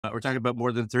We're talking about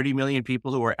more than 30 million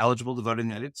people who are eligible to vote in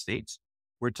the United States.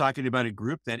 We're talking about a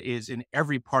group that is in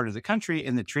every part of the country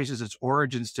and that traces its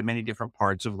origins to many different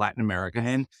parts of Latin America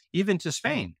and even to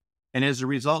Spain. And as a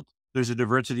result, there's a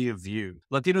diversity of view.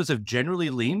 Latinos have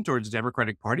generally leaned towards the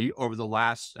Democratic Party over the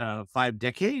last 5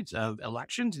 decades of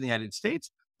elections in the United States.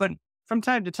 But from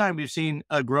time to time, we've seen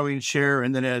a growing share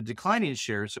and then a declining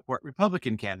share support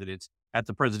Republican candidates at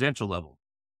the presidential level.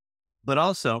 But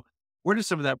also, where does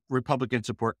some of that Republican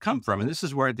support come from? And this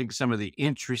is where I think some of the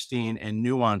interesting and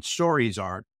nuanced stories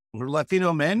are. Where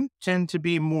Latino men tend to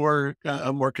be more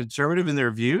conservative in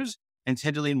their views and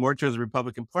tend to lean more towards the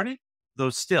Republican Party,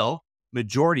 though still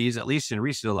majorities, at least in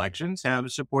recent elections,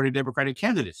 have supported Democratic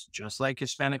candidates, just like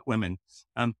Hispanic women.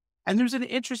 And there's an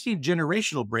interesting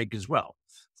generational break as well.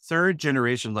 Third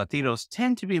generation Latinos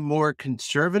tend to be more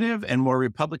conservative and more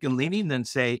Republican leaning than,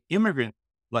 say, immigrant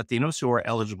Latinos who are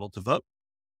eligible to vote.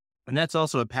 And that's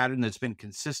also a pattern that's been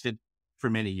consistent for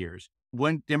many years.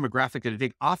 One demographic that I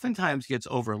think oftentimes gets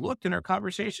overlooked in our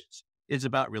conversations is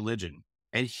about religion.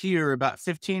 And here, about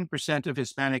 15% of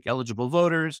Hispanic eligible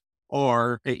voters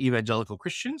are evangelical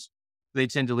Christians. They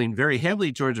tend to lean very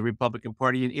heavily towards the Republican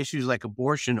Party, and issues like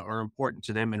abortion are important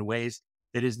to them in ways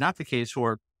that is not the case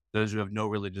for those who have no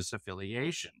religious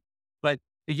affiliation. But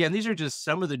again, these are just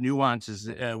some of the nuances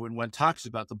when one talks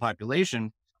about the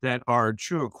population that are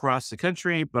true across the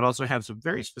country, but also have some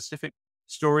very specific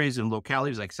stories in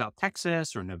localities like South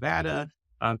Texas or Nevada.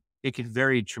 It can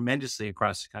vary tremendously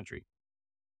across the country.